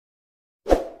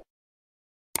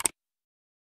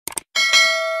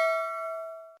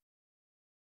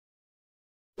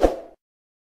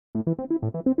Hello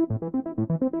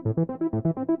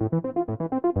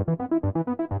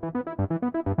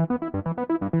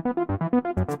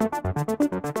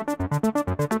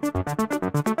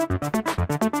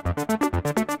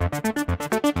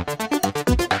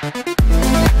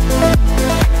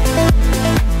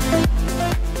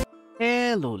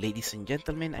ladies and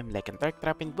gentlemen, I'm Like and Dark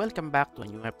Trap and welcome back to a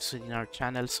new episode in our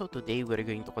channel. So today we're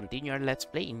going to continue our Let's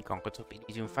Play in Conquest of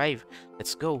Elysium 5.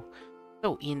 Let's go!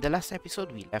 So in the last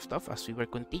episode we left off as we were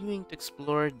continuing to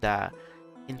explore the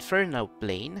Infernal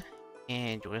Plane.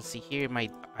 And you can see here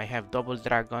I have double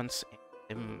dragons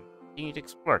and I'm continuing to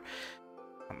explore.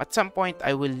 At some point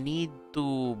I will need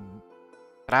to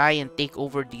try and take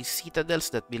over these citadels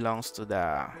that belongs to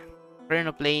the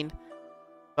Infernal Plane.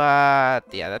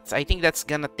 But yeah, I think that's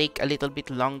gonna take a little bit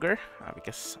longer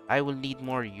because I will need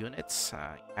more units.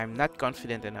 I'm not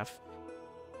confident enough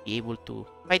to be able to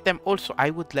fight them. Also,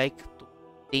 I would like to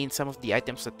obtain some of the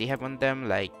items that they have on them,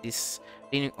 like this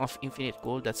Ring of Infinite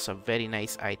Gold. That's a very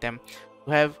nice item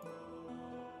to have,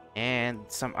 and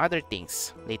some other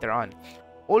things later on.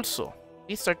 Also,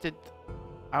 we started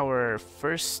our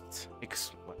first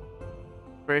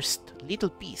little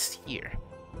piece here.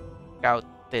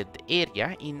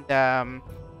 Area in the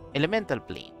elemental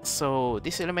plane. So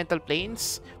these elemental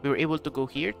planes, we were able to go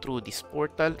here through this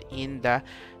portal in the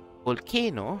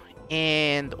volcano,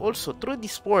 and also through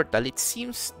this portal it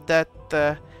seems that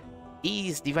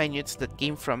these divine units that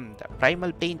came from the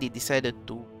primal plane, they decided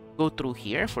to go through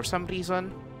here for some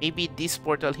reason. Maybe this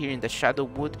portal here in the shadow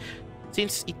wood,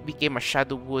 since it became a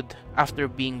shadow wood after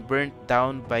being burnt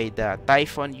down by the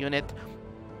typhon unit,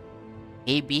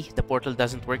 maybe the portal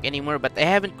doesn't work anymore, but I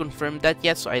haven't confirmed that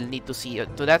yet, so I'll need to see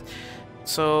to that.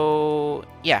 So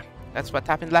yeah, that's what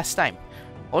happened last time.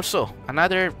 Also,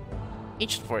 another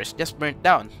ancient forest just burnt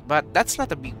down, but that's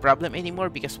not a big problem anymore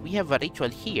because we have a ritual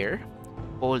here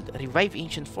called Revive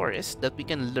Ancient Forest that we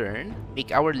can learn,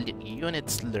 make our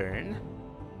units learn,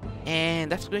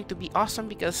 and that's going to be awesome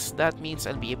because that means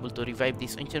I'll be able to revive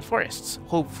these ancient forests,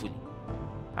 hopefully.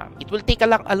 It will take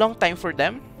a long time for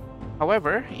them.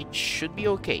 However, it should be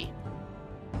okay.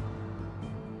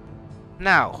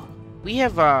 Now, we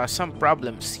have some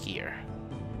problems here.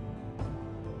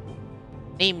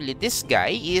 Namely, this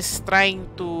guy is trying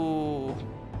to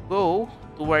go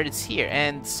towards here,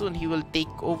 and soon he will take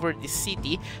over this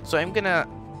city. So I'm gonna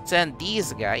send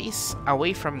these guys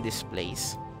away from this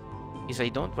place because I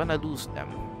don't wanna lose them.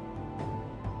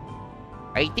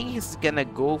 I think he's gonna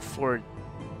go for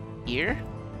here,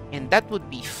 and that would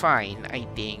be fine, I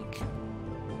think.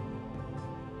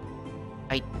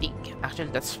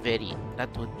 Actually that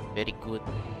would be very good.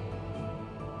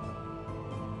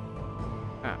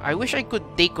 I wish I could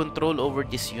take control over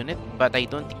this unit, but I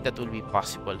don't think that will be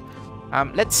possible.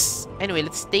 Let's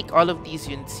take all of these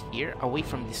units here away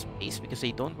from this place because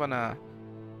I don't wanna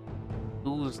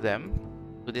lose them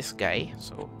to this guy.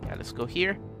 So yeah, let's go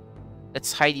here.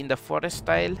 Let's hide in the forest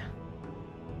tile.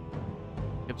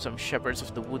 We have some shepherds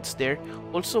of the woods there.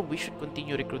 Also, we should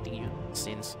continue recruiting units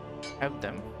since we have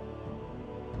them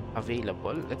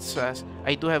available. Let's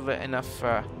I do have enough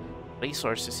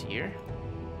resources here.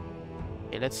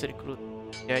 Okay, let's recruit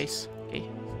guys. Okay,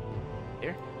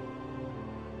 there.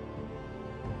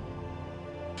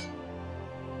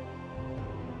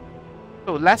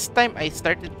 So last time I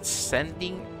started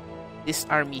sending this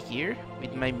army here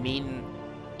with my main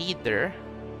leader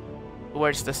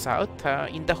towards the south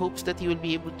in the hopes that he will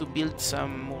be able to build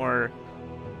some more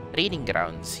training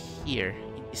grounds here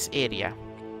in this area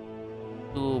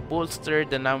to bolster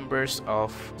the numbers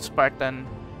of Spartan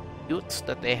youths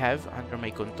that I have under my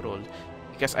control.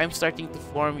 Because I'm starting to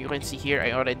form, you can see here,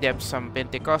 I already have some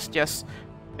Pentecostia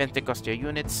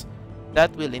units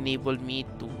that will enable me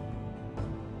to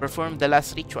perform the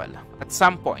last ritual at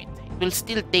some point. It will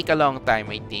still take a long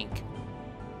time, I think.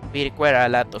 We require a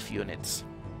lot of units.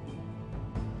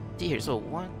 See here, so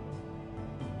 1,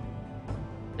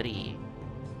 3,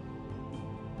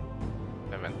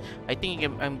 7. I think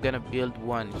I'm gonna build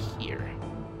one here.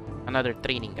 Another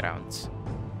training grounds.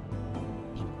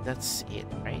 I think that's it,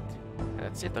 right?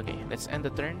 That's it. Okay, let's end the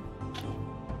turn.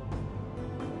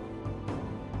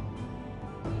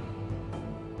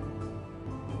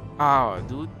 Oh,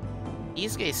 dude.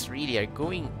 These guys really are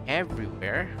going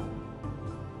everywhere.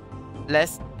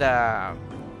 Less the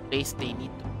place they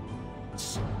need to.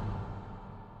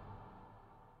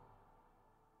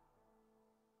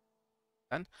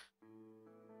 And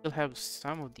we'll have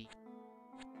some of the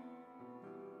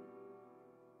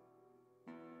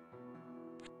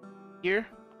here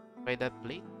by that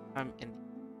plate. And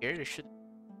here there should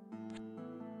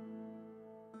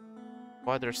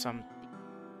bother some.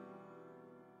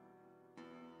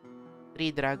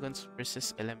 3 dragons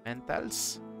versus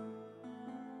elementals.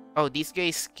 Oh, these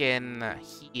guys can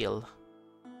heal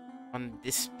on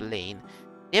this plane.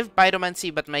 They have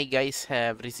pyromancy, but my guys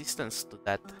have resistance to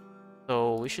that.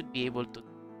 So we should be able to do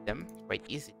them quite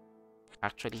easy,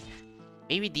 actually.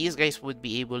 Maybe these guys would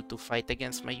be able to fight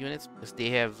against my units because they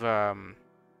have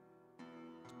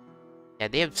yeah,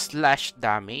 they have slash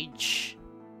damage,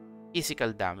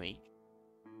 physical damage,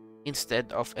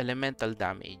 instead of elemental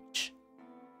damage.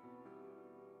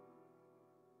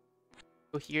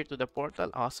 Go here to the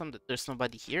portal. Awesome that there's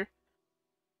nobody here.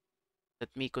 Let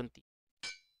me continue.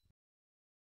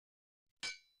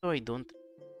 So I don't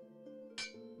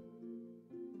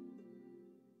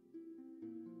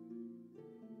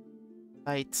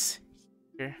lights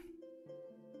here.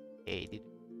 Okay, did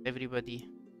everybody?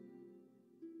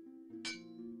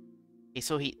 Okay,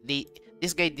 so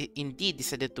this guy indeed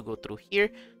decided to go through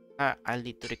here. I'll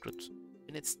need to recruit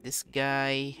units. This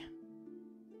guy.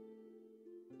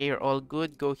 Okay, you're all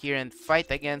good. Go here and fight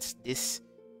against this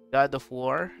god of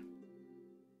war.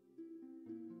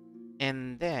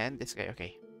 And then this guy.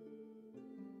 Okay.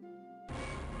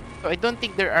 So I don't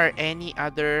think there are any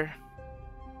other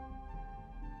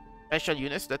special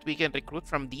units that we can recruit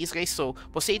from these guys. So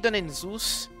Poseidon and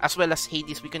Zeus, as well as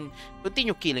Hades, we can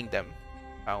continue killing them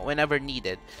whenever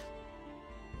needed.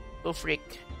 So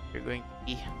Frick, you're going to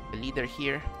be the leader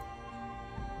here.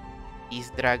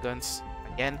 These dragons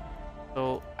again.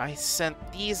 So I sent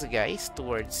these guys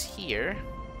towards here.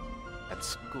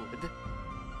 That's good.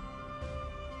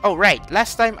 Oh right,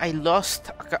 last time I lost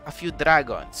a few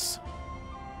dragons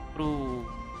through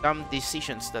dumb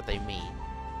decisions that I made.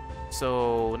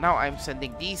 So now I'm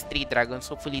sending these 3 dragons.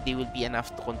 Hopefully they will be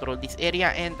enough to control this area,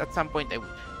 and at some point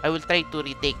I will try to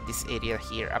retake this area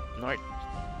here up north.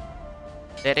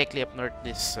 Directly up north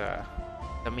is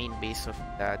the main base of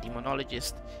the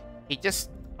demonologist. He just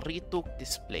retook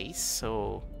this place,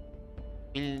 so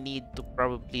we'll need to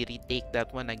probably retake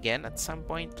that one again at some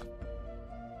point.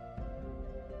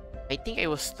 I think I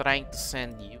was trying to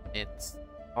send units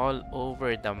all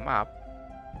over the map.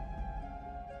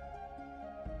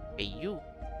 Okay, you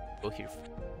go here.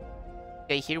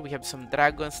 Okay, here we have some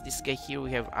dragons. This guy here, we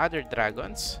have other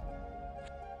dragons.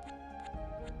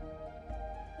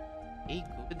 Okay,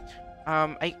 good.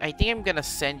 I think I'm gonna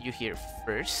send you here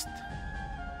first,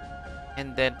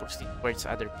 and then proceed towards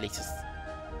other places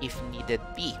if needed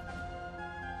be.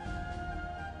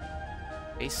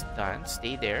 Okay, done.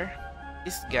 Stay there.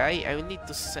 This guy, I will need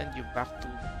to send you back to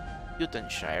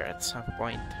Newtonshire at some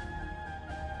point.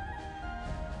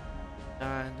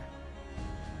 Done.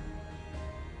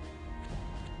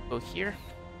 Go here.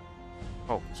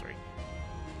 Oh, sorry.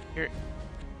 Here.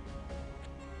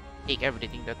 Take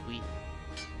everything that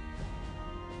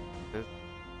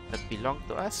that belong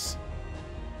to us.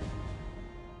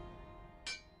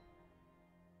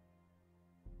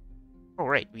 All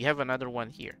right, we have another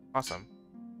one here. Awesome.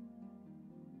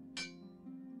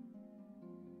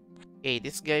 Okay,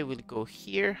 this guy will go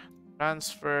here.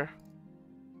 Transfer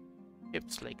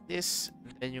ships like this,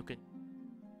 and then you can.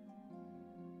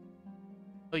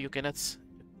 Oh, you cannot.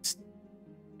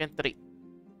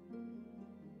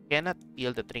 Cannot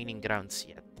build the training grounds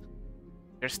yet.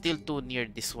 There's still 2 near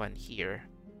this one here.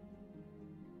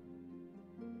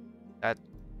 That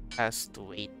has to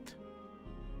wait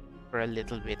for a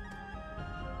little bit.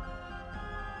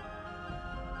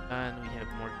 And we have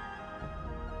more.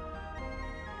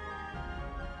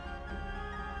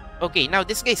 Okay, now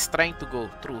this guy's trying to go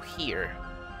through here.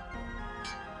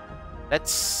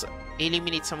 Let's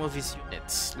eliminate some of his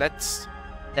units. Let's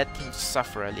let him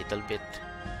suffer a little bit.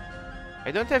 I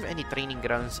don't have any training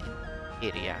grounds in the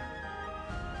area.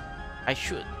 I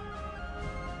should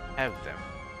have them.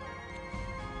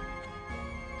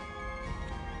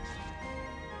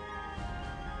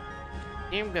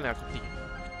 I'm gonna continue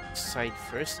this side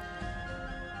first.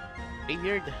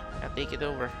 Graveyard, I'll take it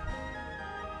over.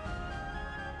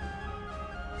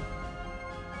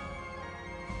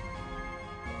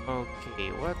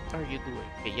 Okay, what are you doing?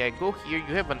 Okay, yeah, go here.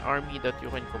 You have an army that you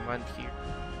can command here.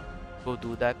 Go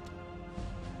do that.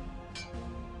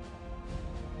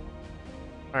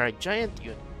 Alright, giant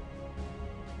unit.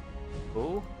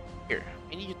 Go here.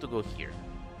 I need you to go here.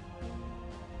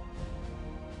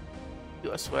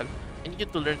 You as well. I need you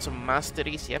to learn some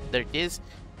masteries. Yep, there it is.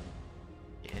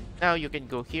 And now you can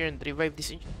go here and revive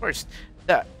this engine first.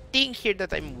 The thing here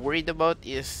that I'm worried about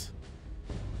is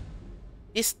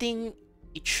this thing.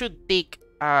 It should take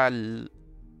some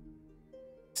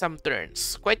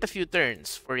turns, quite a few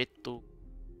turns, for it to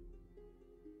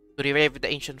revive the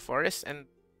ancient forest, and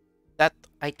that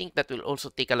I think that will also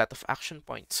take a lot of action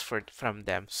points from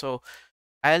them. So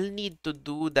I'll need to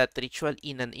do that ritual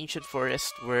in an ancient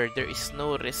forest where there is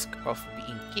no risk of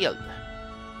being killed.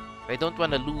 I don't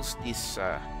want to lose these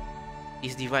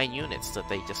divine units that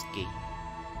I just gained.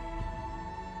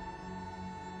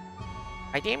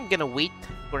 I think I'm gonna wait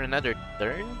for another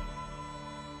turn.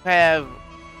 I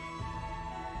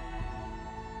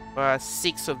have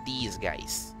 6 of these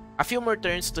guys. A few more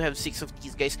turns to have 6 of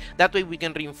these guys. That way we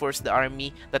can reinforce the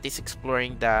army that is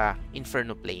exploring the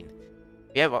Inferno Plane.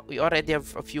 We already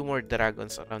have a few more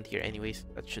dragons around here anyways.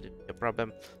 That shouldn't be a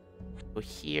problem. Go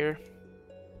here.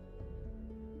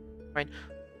 Fine.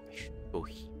 I should go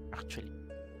here actually.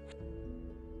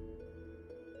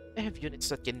 I have units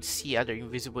that can see other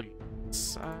invisible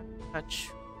units. Not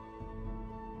sure.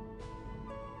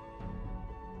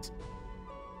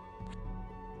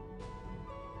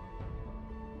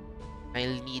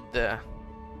 I'll need the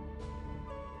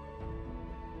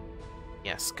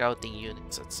scouting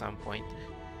units at some point.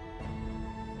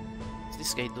 What's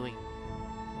this guy doing?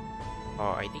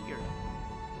 Oh, I think you're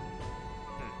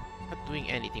not doing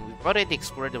anything. We've already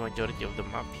explored the majority of the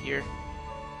map here.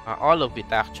 All of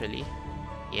it actually.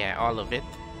 Yeah, all of it.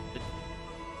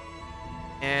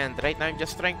 And right now I'm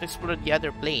just trying to explore the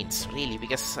other planes, really,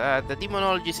 because the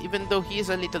demonologist, even though he is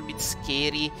a little bit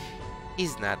scary,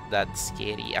 he's not that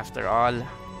scary after all.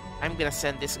 I'm gonna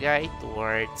send this guy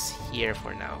towards here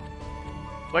for now.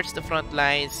 Towards the front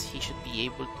lines, he should be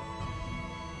able to...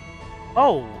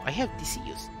 Oh, I have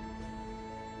DCUs.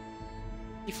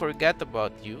 He forgot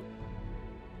about you.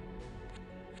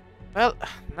 Well,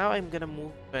 now I'm gonna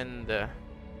move and to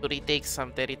retake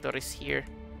some territories here.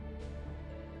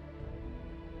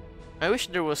 I wish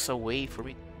there was a way for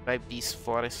me to revive these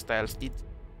forest tiles, these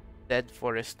dead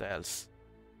forest tiles.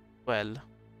 Well,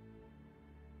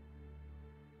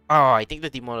 oh, I think the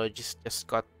demonologist just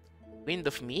got wind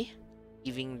of me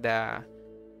leaving the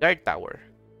guard tower.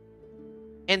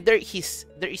 And there is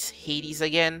Hades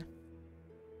again.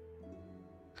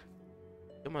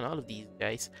 Come on, all of these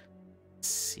guys. Let's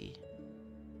see.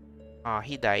 Ah,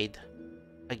 he died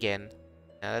again.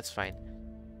 Yeah, that's fine.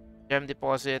 Gem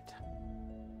deposit.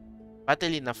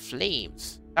 Battle in the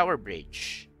Flames. Tower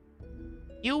Bridge.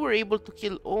 You were able to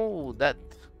kill... Oh, that...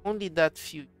 Only that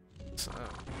few...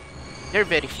 they're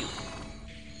very few.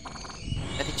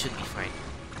 And it should be fine.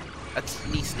 At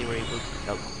least they were able to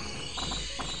help.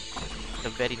 It's a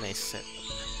very nice set.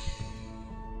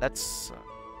 That's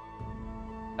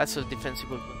a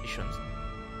defensible conditions.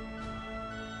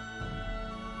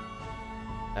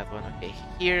 That one, okay.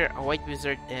 Here, a white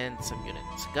wizard and some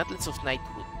units. Gauntlets of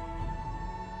Knighthood.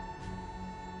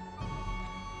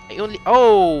 I only...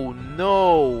 Oh,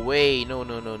 no way. No.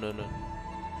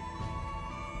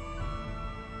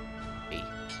 Okay.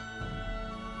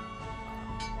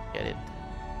 Get it.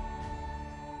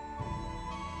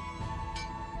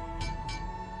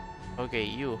 Okay,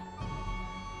 you.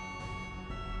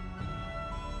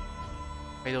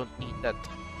 I don't need that.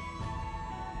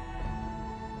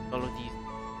 All of these.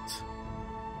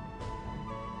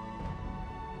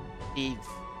 Leave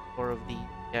 4 of these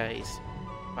guys.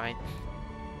 Fine.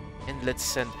 And let's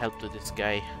send help to this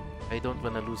guy. I don't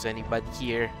want to lose anybody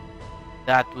here.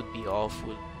 That would be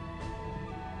awful.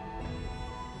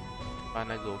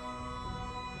 Wanna go.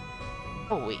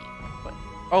 Oh wait. What?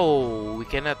 Oh, we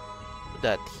cannot do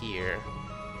that here.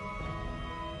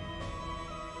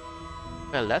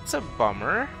 Well, that's a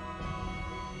bummer.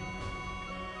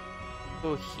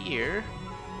 Go here.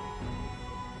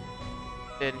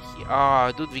 Then he...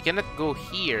 Ah, dude, we cannot go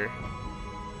here.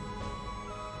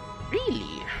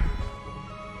 Really?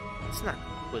 It's not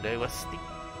good. I was thinking.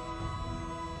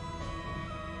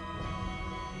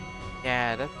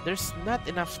 Yeah, there's not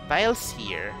enough tiles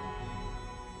here.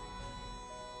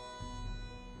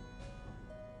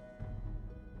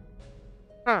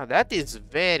 Huh, that is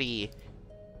very...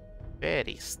 I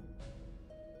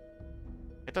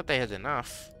thought I had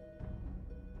enough.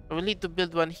 I will need to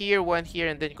build one here,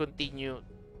 and then continue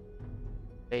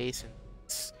place and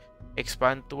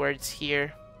expand towards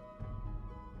here.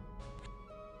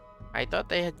 I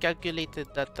thought I had calculated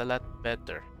that a lot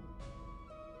better.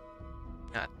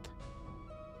 Not.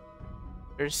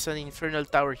 There's an infernal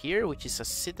tower here, which is a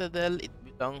citadel. It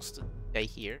belongs to the guy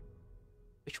here.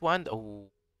 Which one?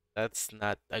 Oh, that's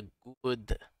not a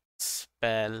good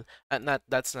spell.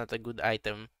 That's not a good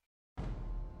item.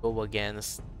 Go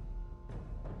against.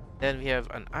 Then we have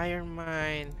an iron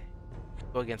mine.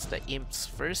 Go against the imps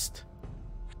first.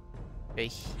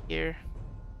 Okay, here.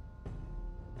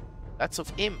 Lots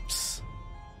of imps.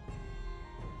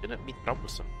 Shouldn't be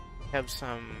troublesome. We have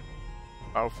some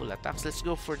powerful attacks. Let's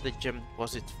go for the gem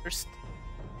deposit first.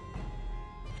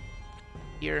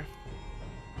 Here.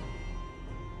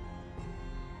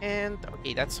 And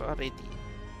okay, that's already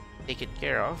taken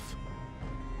care of.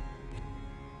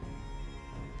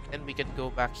 Then we can go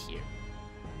back here.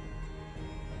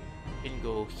 We can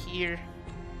go here.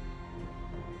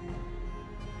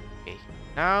 Okay,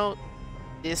 now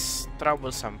this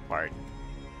troublesome part.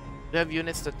 We have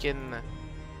units that can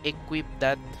equip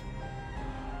that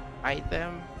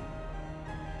item.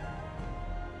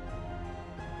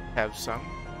 Have some.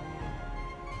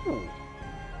 Ooh.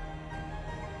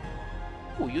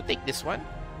 Ooh, you take this one.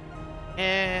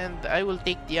 And I will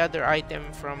take the other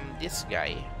item from this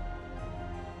guy.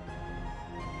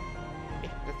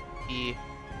 Okay, let's see.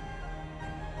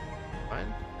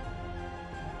 One.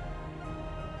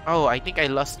 Oh, I think I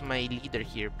lost my leader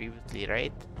here previously,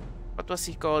 right? What was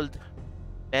he called?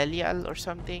 Belial or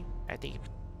something? I think it's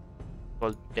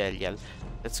called Belial.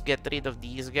 Let's get rid of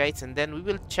these guys and then we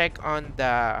will check on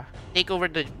the... Take over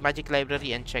the magic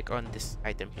library and check on this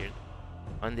item here.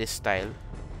 On this tile.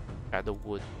 Shadow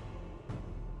wood.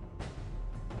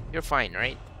 You're fine,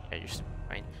 right? Yeah, you're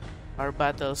fine. Our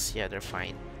battles, yeah, they're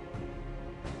fine.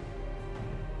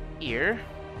 Here.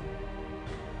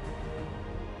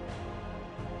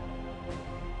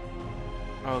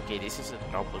 Okay, this is a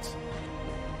troubles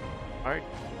part.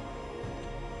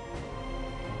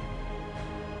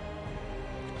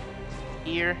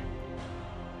 Here.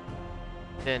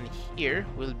 Then here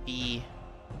will be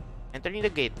entering the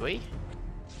gateway.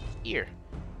 Here.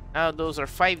 Now those are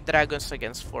 5 dragons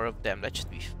against 4 of them. That should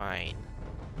be fine.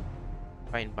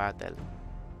 Fine battle.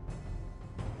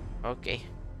 Okay.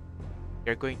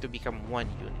 They're going to become 1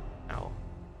 unit now.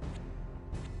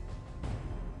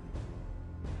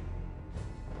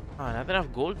 Oh, not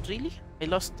enough gold, really? I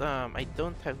lost, I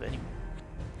don't have any.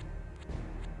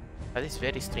 That is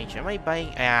very strange. Am I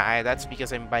buying? That's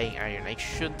because I'm buying iron. I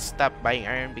should stop buying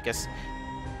iron because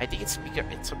I think it's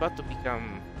about to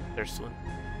become there soon.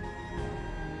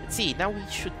 Let's see. Now we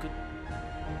should go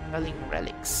selling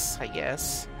relics, I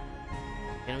guess.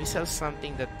 Can we sell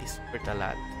something that is worth a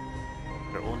lot?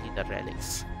 Or only the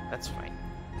relics? That's fine.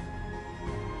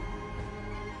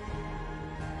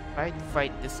 Try to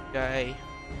fight this guy.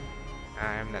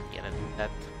 I'm not gonna do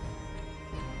that.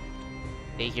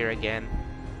 Stay here again.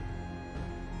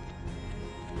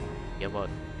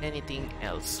 About anything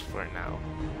else for now.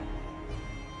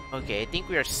 Okay, I think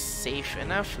we are safe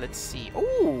enough. Let's see.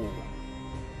 Ooh!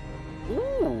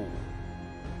 Ooh!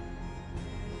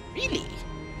 Really?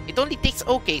 It only takes...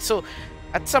 Okay, so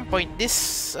at some point,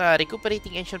 this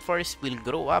recuperating ancient forest will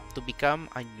grow up to become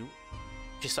a new...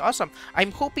 Which is awesome.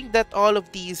 I'm hoping that all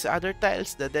of these other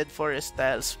tiles, the dead forest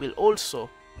tiles, will also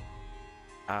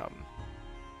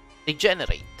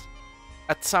regenerate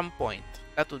at some point.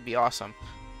 That would be awesome.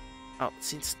 Oh,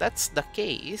 since that's the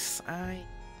case, I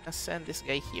can send this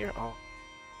guy here. Oh,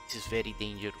 this is very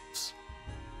dangerous.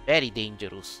 Very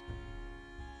dangerous.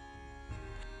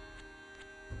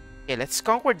 Okay, let's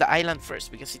conquer the island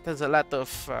first because it has a lot of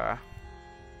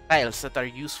tiles that are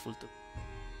useful to.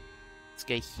 This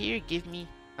guy here, give me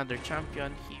another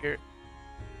champion here.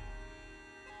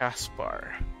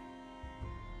 Caspar.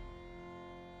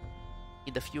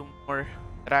 Need a few more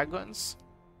dragons.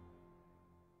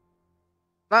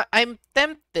 Now, I'm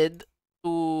tempted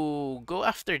to go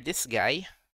after this guy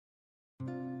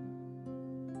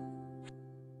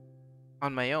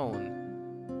on my own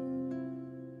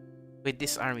with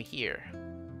this army here.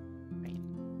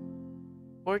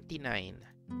 49.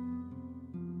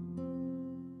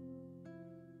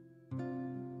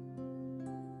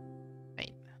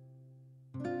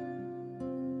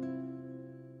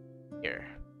 Here.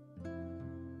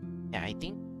 Yeah, I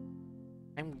think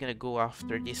I'm gonna go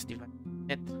after this divine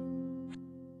unit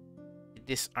with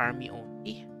this army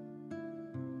only.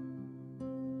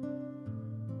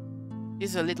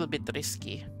 This is a little bit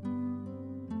risky.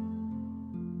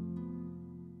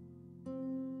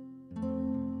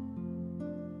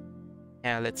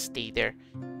 Yeah, let's stay there.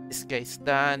 This guy's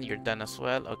done. You're done as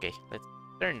well. Okay, let's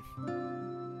turn.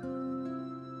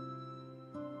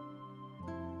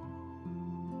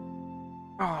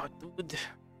 Oh, dude.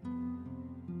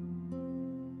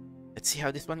 Let's see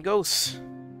how this one goes.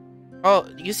 Oh,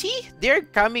 you see? They're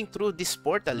coming through this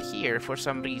portal here for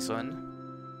some reason.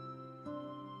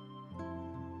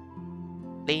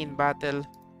 Plain battle,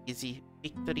 easy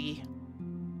victory.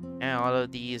 And all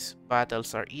of these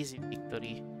battles are easy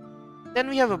victory. Then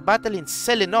we have a battle in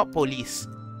Selenopolis.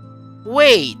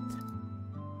 Wait!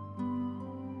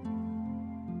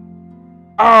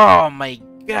 Oh my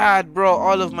god, bro.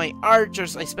 All of my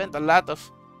archers, I spent a lot of...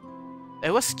 I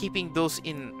was keeping those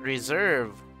in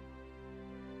reserve.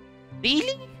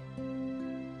 Really?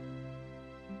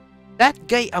 That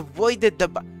guy avoided the...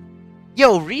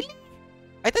 Yo, really?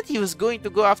 I thought he was going to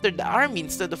go after the army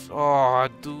instead of... Oh,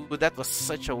 dude, that was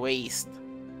such a waste.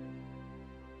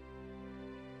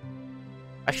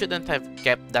 I shouldn't have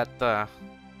kept that,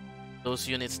 those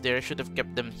units there. I should have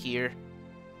kept them here.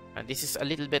 And this is a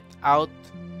little bit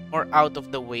more out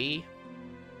of the way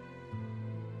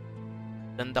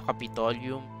than the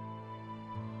Capitolium.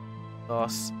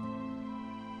 Thus,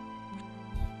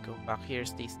 go back here,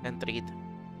 stay sentried.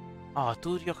 Oh,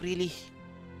 Turyok really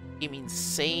became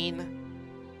insane.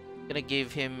 I'm gonna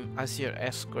give him as your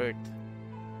escort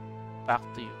back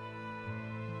to you.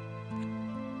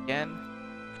 Again,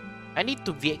 I need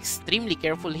to be extremely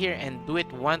careful here and do it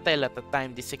one tile at a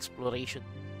time, this exploration.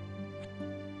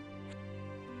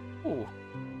 Ooh,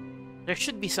 there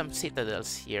should be some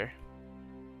citadels here.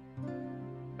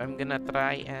 I'm gonna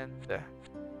try and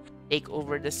take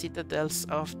over the citadels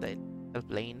of the elemental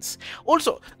plains.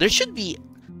 Also, there should be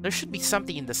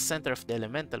something in the center of the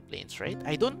elemental plains, right?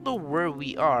 I don't know where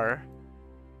we are.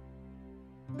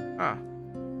 Huh.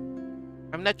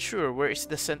 I'm not sure where is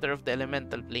the center of the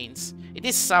elemental plains. It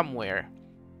is somewhere.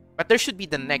 But there should be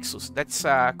the Nexus. That's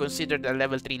considered a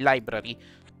level 3 library.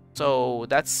 So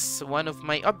that's one of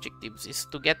my objectives, is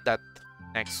to get that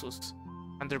Nexus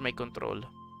under my control.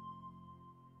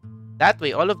 That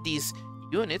way, all of these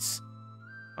units,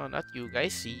 oh, not you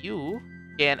guys, you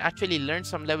can actually learn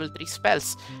some level 3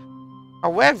 spells.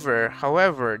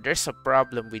 However, there's a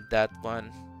problem with that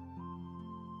one.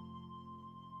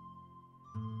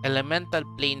 Elemental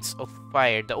planes of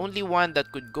fire. The only one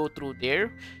that could go through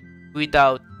there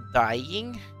without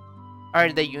dying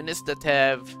are the units that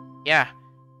have, yeah,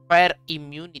 fire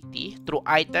immunity through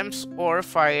items or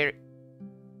fire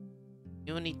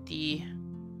immunity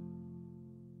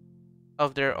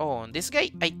of their own. This guy,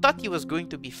 I thought he was going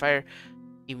to be fire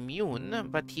immune,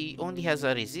 but he only has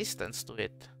a resistance to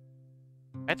it.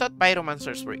 I thought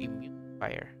pyromancers were immune to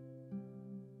fire.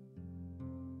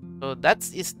 So that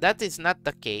is not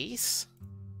the case.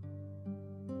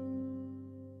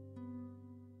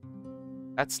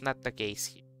 That's not the case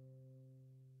here.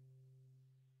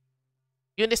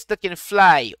 Units that can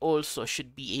fly also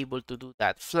should be able to do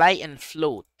that. Fly and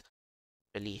float.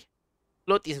 Actually,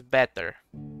 float is better.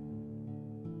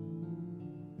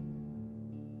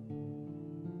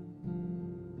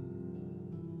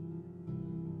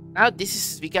 Now this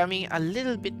is becoming a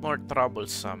little bit more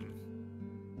troublesome.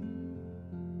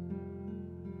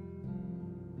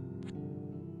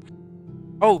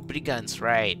 Oh, brigands,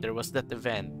 right. There was that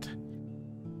event.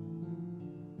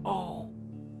 Oh,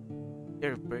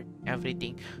 they're burning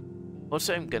everything.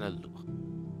 Also, I'm gonna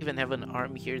even have an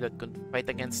army here that could fight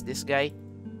against this guy.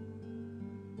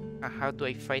 How do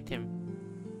I fight him?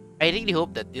 I really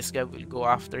hope that this guy will go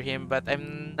after him, but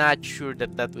I'm not sure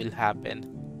that that will happen.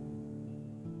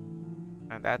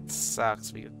 And that sucks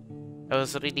because I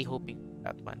was really hoping for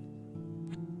that one.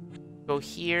 Go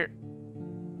here.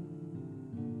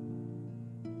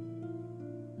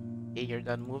 Okay, you're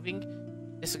done moving.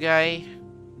 This guy,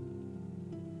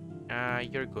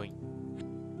 you're going to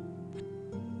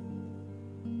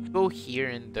go here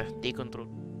and take control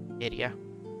area.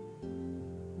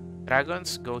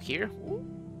 Dragons, go here. Ooh,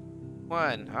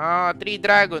 3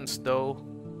 dragons though.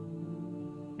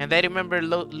 And I remember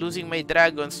losing my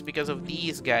dragons because of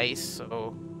these guys,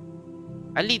 so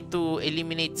I'll need to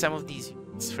eliminate some of these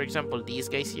units. For example, these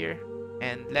guys here,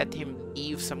 and let him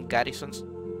leave some garrisons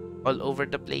all over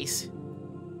the place.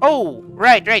 Oh,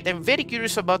 right. I'm very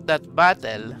curious about that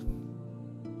battle.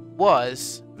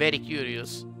 Was very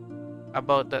curious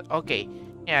about that. Okay,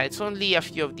 yeah, it's only a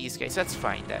few of these guys. That's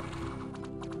fine then.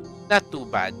 Not too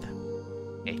bad.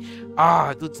 Okay.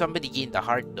 Ah, dude, somebody gained a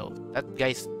heart though. That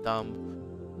guy's dumb.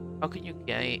 How can you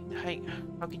gain?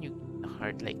 How can you gain a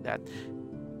heart like that?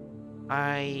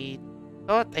 I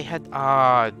thought I had.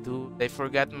 Ah, dude, I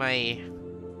forgot my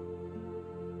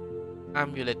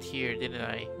amulet here, didn't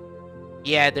I?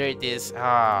 Yeah, there it is.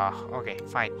 Ah, okay,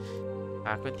 fine.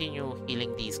 Continue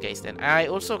healing these guys then. I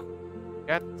also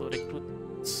got to recruit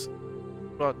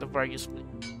throughout the various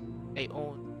places I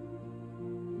own.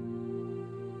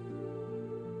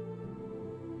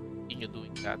 Continue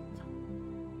doing that.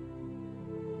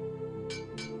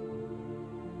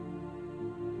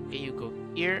 Okay, you go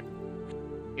here.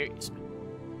 Here is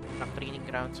my training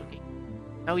grounds. Okay.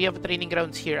 Now we have training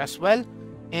grounds here as well.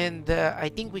 And I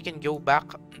think we can go back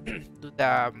to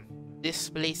the this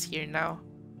place here now.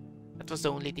 That was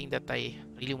the only thing that I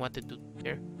really wanted to do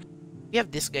here. We have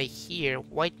this guy here,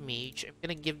 White Mage. I'm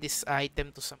gonna give this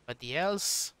item to somebody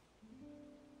else.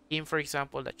 Him, for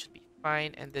example, that should be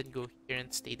fine. And then go here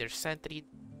and stay there sentry.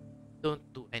 Don't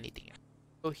do anything else.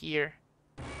 Go here.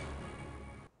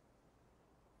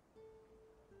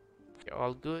 You're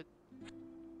all good.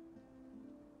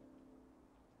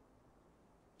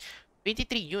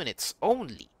 23 units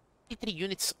only. 23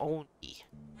 units only.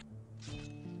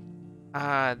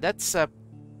 That's a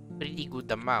pretty good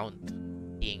amount,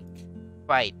 I think.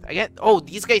 Fight. Again, oh,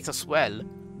 these guys as well.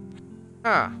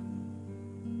 Huh.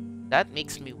 That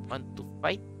makes me want to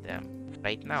fight them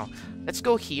right now. Let's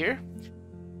go here.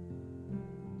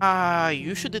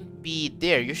 You shouldn't be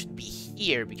there. You should be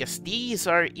here because these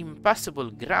are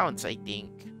impassable grounds, I think.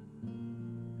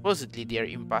 Supposedly, they are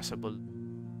impassable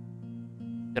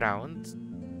grounds.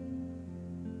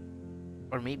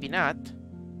 Or maybe not.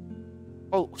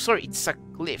 Oh, sorry, it's a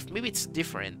cliff. Maybe it's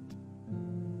different.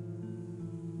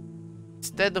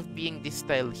 Instead of being this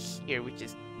tile here, which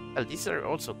is... Well, these are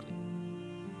also cliff.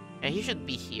 And he should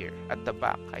be here, at the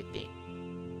back, I think.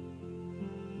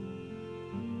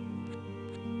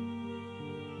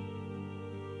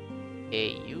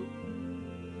 Okay, you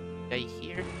guy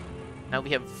here. Now we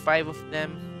have 5 of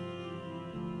them.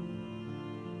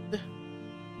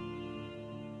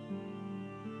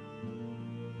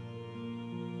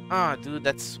 Ah, dude,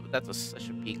 that was such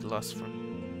a big loss for me.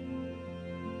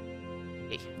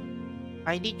 Okay,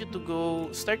 I need you to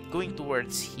start going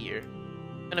towards here.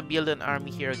 I'm gonna build an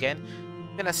army here again.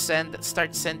 I'm gonna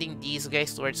start sending these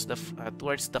guys towards the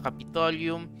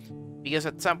Capitolium, because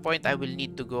at some point I will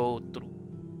need to go through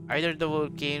either the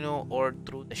volcano or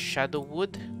through the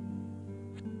Shadowwood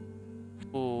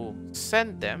to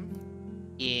send them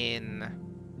in.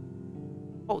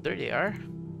 Oh, there they are.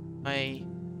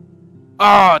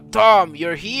 Oh, Tom,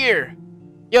 you're here!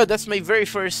 Yo, that's my very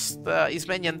first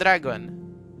Ismenian dragon.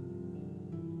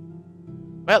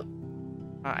 Well,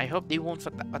 I hope they won't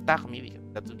attack me because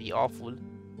that would be awful.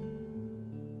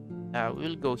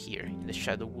 We'll go here in the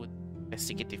Shadowwood.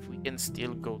 Investigate if we can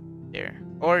still go there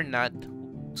or not.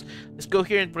 Let's go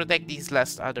here and protect these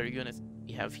last other units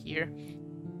we have here.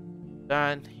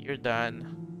 Done. You're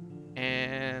done.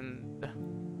 And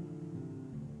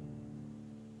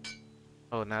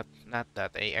oh, not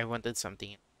that. I wanted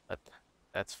something, but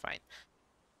that's fine.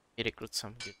 We recruit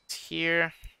some units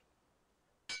here.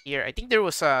 Here, I think there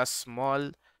was a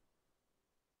small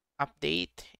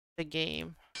update in the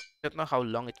game. I don't know how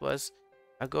long it was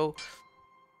ago,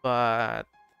 but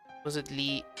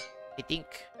supposedly, I think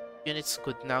units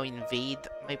could now invade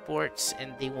my ports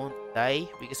and they won't die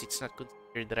because it's not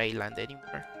considered dry land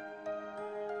anymore.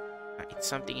 It's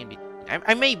something in between.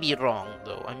 I may be wrong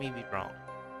though. I may be wrong.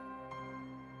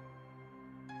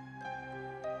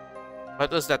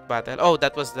 What was that battle? Oh,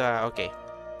 that was the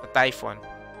Typhon.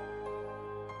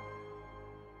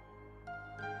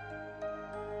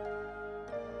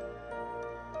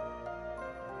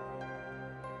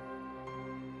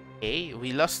 Okay,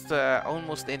 we lost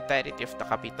almost the entirety of the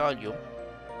Capitolium.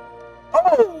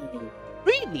 Oh,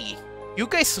 really? You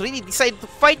guys really decided to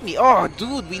fight me? Oh,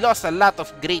 dude, we lost a lot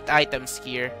of great items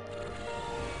here.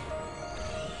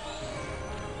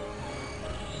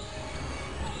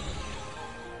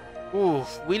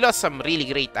 Oof, we lost some really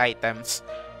great items.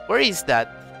 Where is that?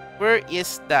 Where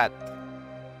is that?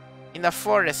 In a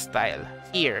forest tile.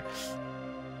 Here.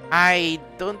 I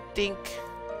don't think...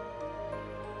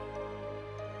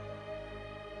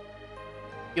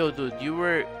 Yo, dude, you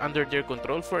were under their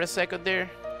control for a second there.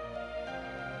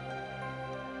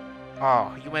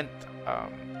 Oh, you went...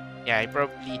 yeah, I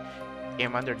probably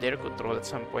came under their control at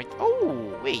some point.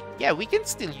 Oh, wait. Yeah, we can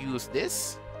still use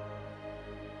this.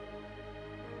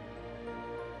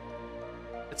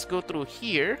 Let's go through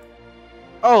here.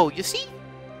 Oh, you see?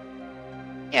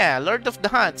 Yeah, Lord of the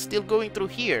Hunt still going through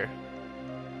here.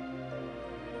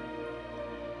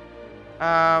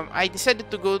 I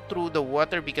decided to go through the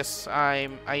water because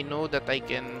I know that I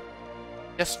can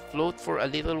just float for a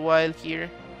little while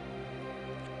here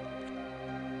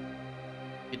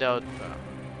without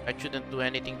I shouldn't do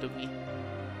anything to me.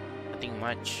 Nothing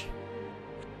much.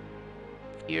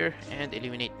 Here and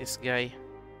eliminate this guy.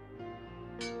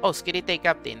 Oh, Skirite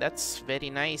Captain, that's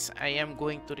very nice. I am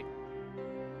going to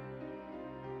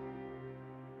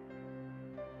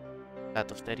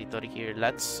lot of territory here,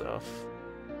 lots of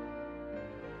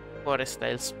forest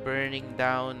tiles burning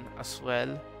down as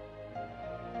well.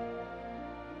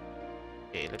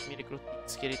 Okay, let me recruit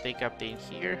Skirite Captain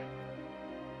here.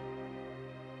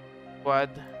 Squad.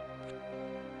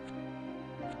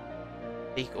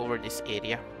 Take over this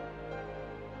area.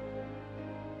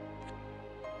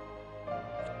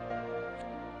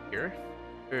 Here,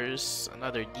 there's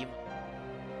another demon.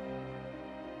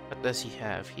 What does he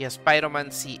have? He has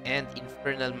pyromancy and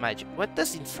infernal magic. What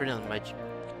does infernal magic?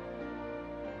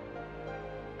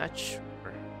 Not sure.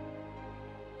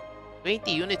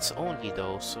 20 units only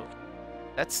though, so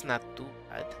that's not too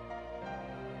bad.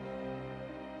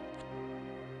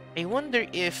 I wonder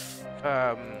if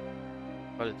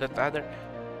call it that other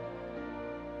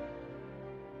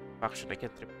faction. I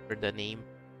can't remember the name.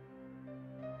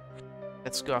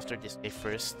 Let's go after this guy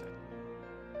first.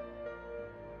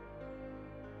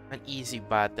 An easy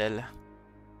battle.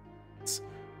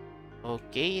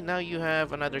 Okay, now you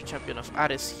have another champion of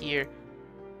Ares here.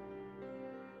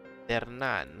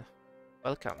 Ternan.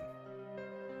 Welcome.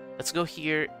 Let's go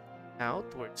here now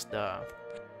towards the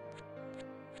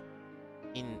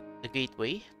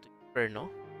gateway to Inferno.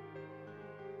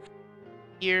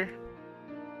 Here.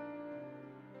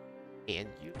 Okay, and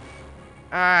you.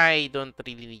 I don't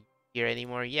really need here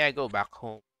anymore. Yeah, go back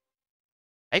home.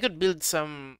 I could build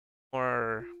some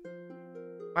more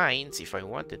mines if I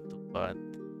wanted to, but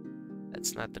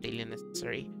that's not really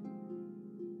necessary.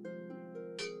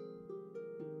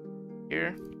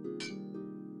 Here,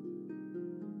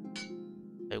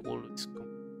 I will always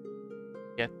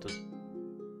get to.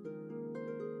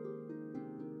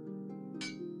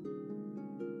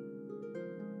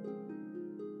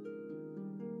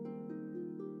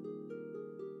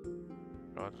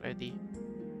 Already.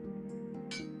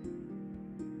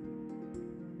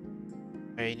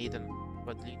 I need an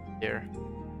squad lead there.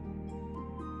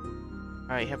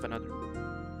 I have another.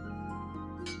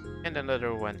 And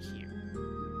another one here.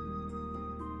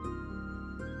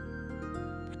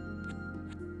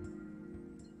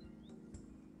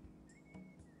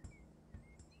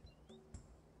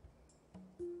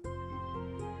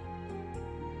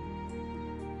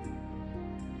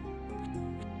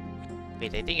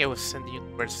 Wait, I think I was sending you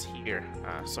towards here.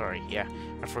 Sorry, yeah,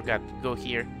 I forgot. Go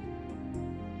here.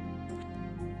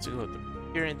 Let's go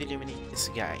here and eliminate this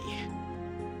guy.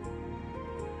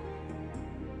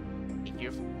 Be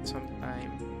here for some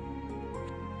time.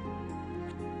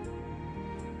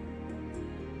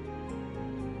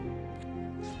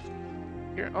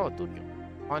 Here, oh, dude,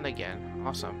 on again.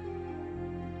 Awesome.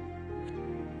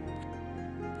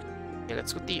 Okay,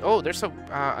 let's go. Oh, there's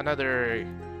another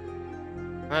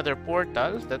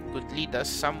portal that could lead us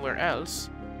somewhere else.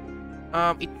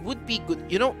 It would be good,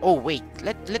 you know. Oh wait,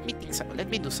 let me think. Let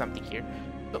me do something here.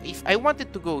 So if I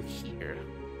wanted to go here,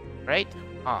 right?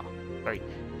 Sorry.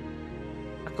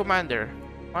 A commander,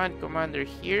 one commander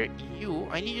here.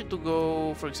 I need you to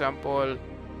go, for example,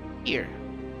 here.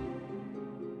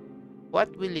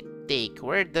 What will it take?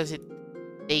 Where does it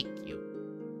take you?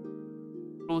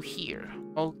 Through here.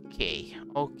 Okay.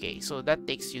 So that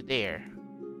takes you there.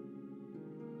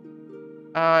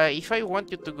 If I want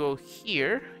you to go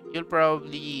here, you'll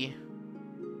probably...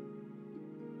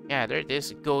 Yeah, there it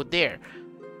is. Go there.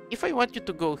 If I want you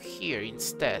to go here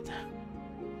instead...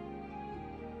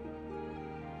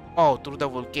 Oh, through the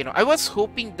volcano. I was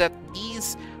hoping that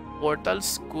these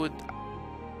portals could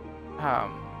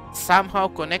somehow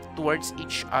connect towards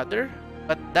each other,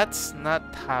 but that's not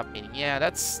happening. Yeah,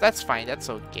 that's fine. That's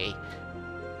okay.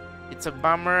 It's a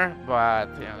bummer, but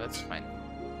yeah, that's fine.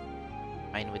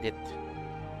 Fine with it.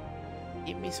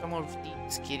 Give me some of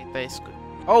these Kiritais.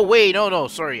 Oh wait, no,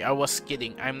 sorry, I was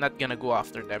kidding. I'm not gonna go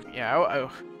after them. Yeah,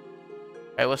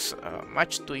 I was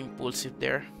much too impulsive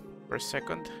there for a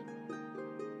second.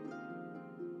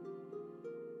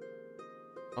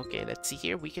 Okay, let's see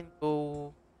here. We can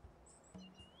go.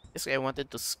 This guy wanted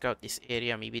to scout this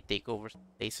area, maybe take over some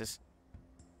places.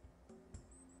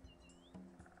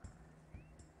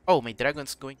 Oh, my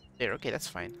dragon's going there. Okay, that's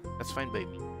fine. That's fine by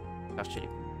me, actually.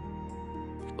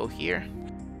 Go here.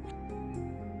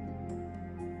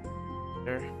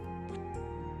 There.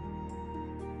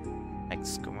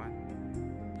 Next command.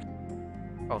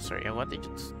 Oh, sorry. I wanted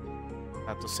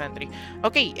to sentry.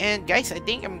 Okay, and guys, I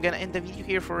think I'm gonna end the video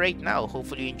here for right now.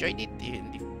 Hopefully you enjoyed it.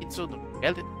 And if it's so, don't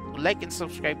forget to like and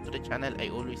subscribe to the channel. I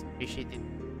always appreciate it.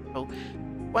 So,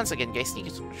 once again, guys, thank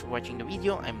you so much for watching the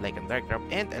video. I'm Like and Dark,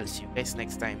 and I'll see you guys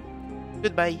next time.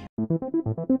 Goodbye.